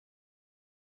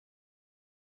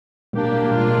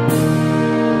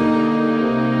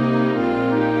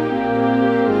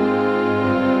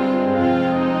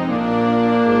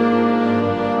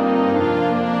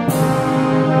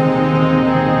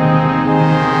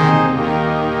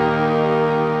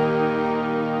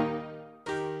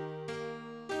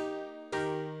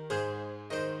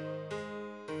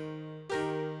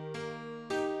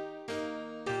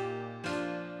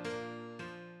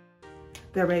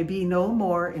There may be no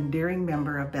more endearing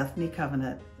member of Bethany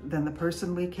Covenant than the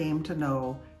person we came to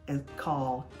know and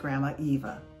call Grandma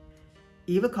Eva.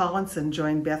 Eva Collinson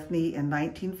joined Bethany in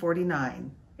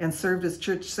 1949 and served as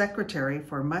church secretary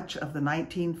for much of the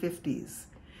 1950s.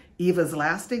 Eva's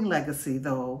lasting legacy,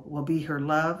 though, will be her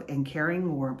love and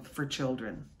caring warmth for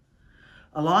children.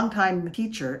 A longtime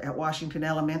teacher at Washington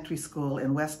Elementary School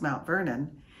in West Mount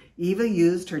Vernon, Eva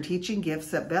used her teaching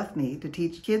gifts at Bethany to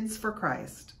teach kids for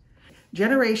Christ.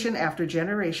 Generation after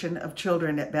generation of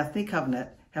children at Bethany Covenant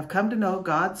have come to know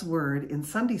God's Word in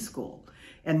Sunday school,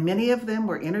 and many of them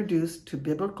were introduced to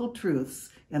biblical truths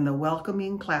in the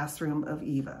welcoming classroom of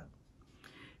Eva.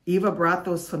 Eva brought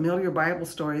those familiar Bible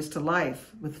stories to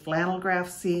life with flannel graph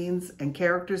scenes and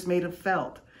characters made of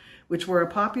felt, which were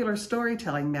a popular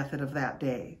storytelling method of that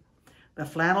day. The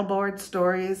flannel board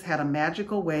stories had a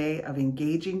magical way of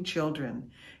engaging children,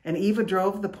 and Eva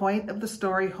drove the point of the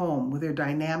story home with her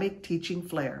dynamic teaching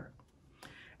flair.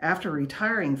 After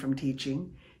retiring from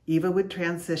teaching, Eva would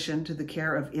transition to the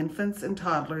care of infants and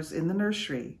toddlers in the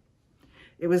nursery.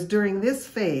 It was during this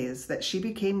phase that she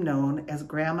became known as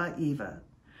Grandma Eva,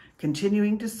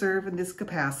 continuing to serve in this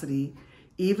capacity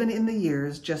even in the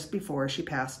years just before she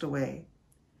passed away.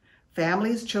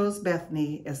 Families chose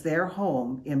Bethany as their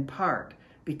home in part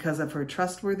because of her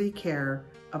trustworthy care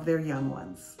of their young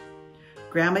ones.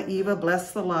 Grandma Eva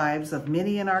blessed the lives of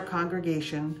many in our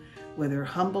congregation with her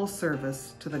humble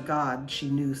service to the God she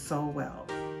knew so well.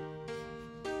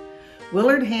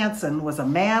 Willard Hanson was a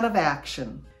man of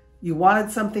action. You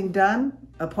wanted something done?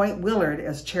 Appoint Willard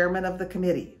as chairman of the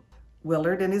committee.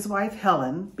 Willard and his wife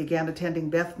Helen began attending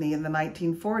Bethany in the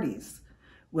 1940s.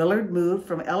 Willard moved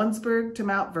from Ellensburg to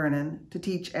Mount Vernon to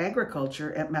teach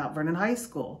agriculture at Mount Vernon High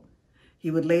School.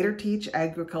 He would later teach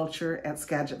agriculture at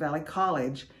Skagit Valley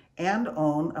College and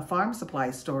own a farm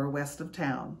supply store west of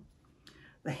town.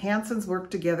 The Hansons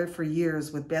worked together for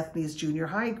years with Bethany's junior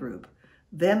high group,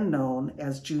 then known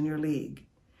as Junior League.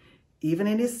 Even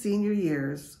in his senior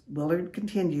years, Willard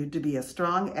continued to be a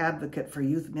strong advocate for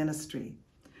youth ministry.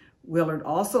 Willard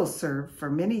also served for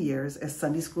many years as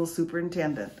Sunday school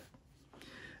superintendent.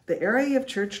 The area of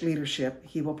church leadership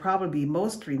he will probably be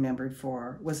most remembered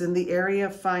for was in the area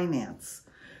of finance.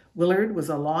 Willard was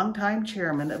a longtime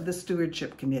chairman of the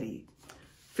Stewardship Committee.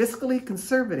 Fiscally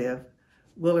conservative,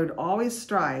 Willard always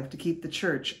strived to keep the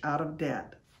church out of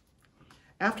debt.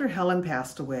 After Helen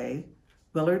passed away,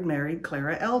 Willard married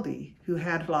Clara Eldey, who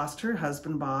had lost her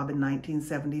husband Bob in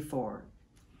 1974.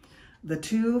 The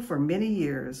two, for many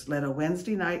years, led a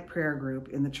Wednesday night prayer group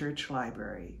in the church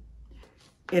library.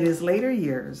 In his later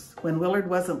years, when Willard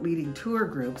wasn't leading tour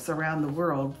groups around the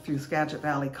world through Skagit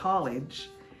Valley College,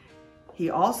 he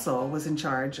also was in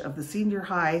charge of the senior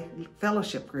high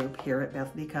fellowship group here at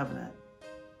Bethany Covenant.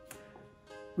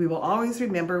 We will always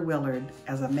remember Willard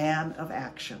as a man of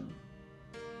action.